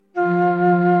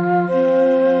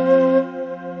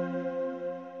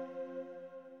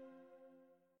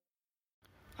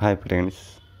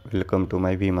friends, welcome to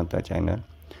my Vimata channel.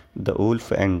 The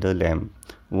Wolf and the Lamb.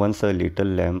 Once a little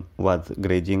lamb was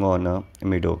grazing on a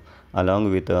meadow along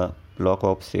with a flock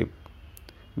of sheep.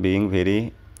 Being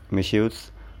very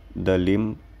mischievous, the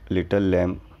little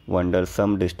lamb wandered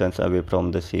some distance away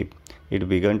from the sheep. It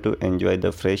began to enjoy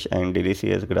the fresh and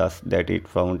delicious grass that it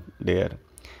found there.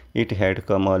 It had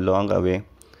come a long way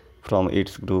from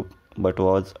its group but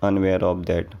was unaware of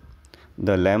that.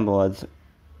 The lamb was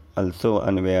also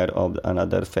unaware of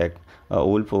another fact. A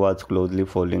wolf was closely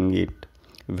following it.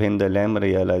 When the lamb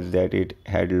realized that it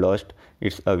had lost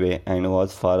its way and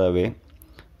was far away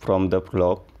from the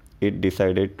flock, it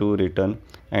decided to return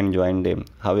and join them.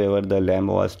 However, the lamb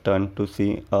was stunned to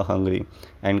see a hungry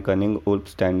and cunning wolf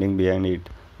standing behind it.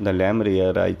 The lamb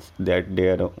realized that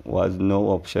there was no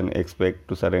option except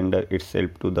to surrender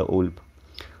itself to the wolf.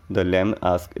 The lamb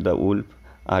asked the wolf,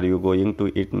 "Are you going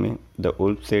to eat me?" The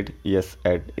wolf said, "Yes,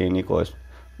 at any cost."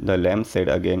 The lamb said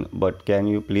again, "But can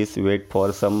you please wait for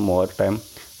some more time?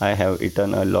 I have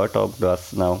eaten a lot of grass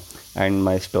now, and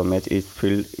my stomach is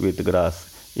filled with grass.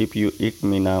 If you eat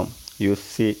me now, you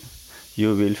see,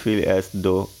 you will feel as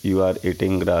though you are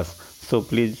eating grass. So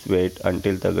please wait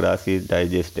until the grass is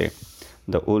digested."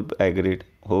 The wolf agreed.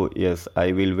 "Oh, yes,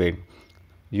 I will wait.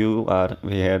 You are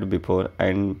here before,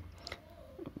 and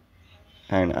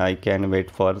I can wait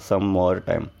for some more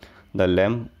time." The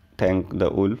lamb thanked the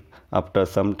wolf. After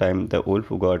some time, the wolf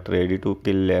got ready to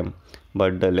kill lamb,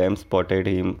 but the lamb spotted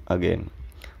him again.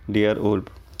 "Dear wolf,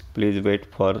 please wait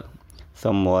for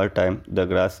some more time. The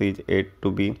grass is yet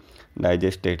to be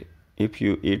digested. If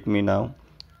you eat me now,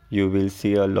 you will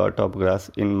see a lot of grass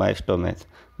in my stomach.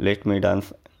 Let me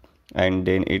dance, and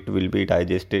then it will be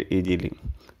digested easily."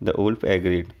 The wolf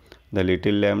agreed. The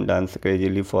little lamb danced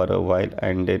crazily for a while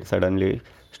and then suddenly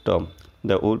stopped.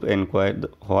 The wolf inquired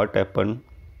what happened.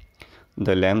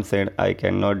 The lamb said, "I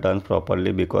cannot dance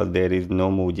properly because there is no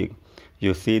music.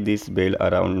 You see this bell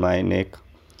around my neck?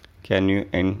 Can you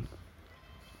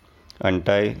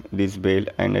untie this bell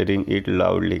and ring it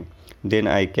loudly? Then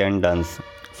I can dance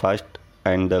fast,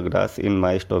 and the grass in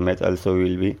my stomach also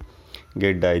will be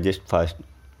get digest fast."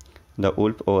 The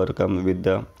wolf, overcome with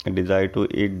the desire to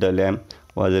eat the lamb,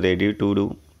 was ready to do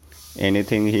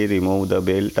anything. He removed the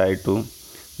bell tied to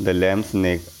the lamb's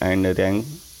neck and rang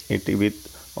it with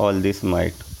all his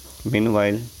might.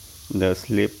 Meanwhile, the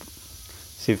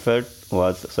shepherd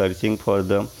was searching for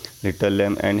the little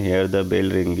lamb and heard the bell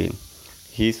ringing.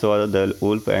 He saw the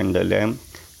wolf and the lamb.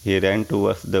 He ran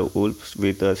towards the wolf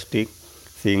with a stick.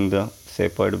 Seeing the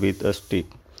shepherd with a stick,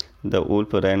 the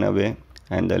wolf ran away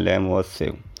and the lamb was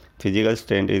saved. Physical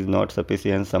strength is not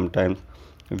sufficient sometimes.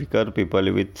 Weaker people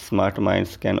with smart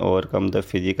minds can overcome the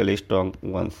physically strong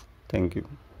ones. Thank you.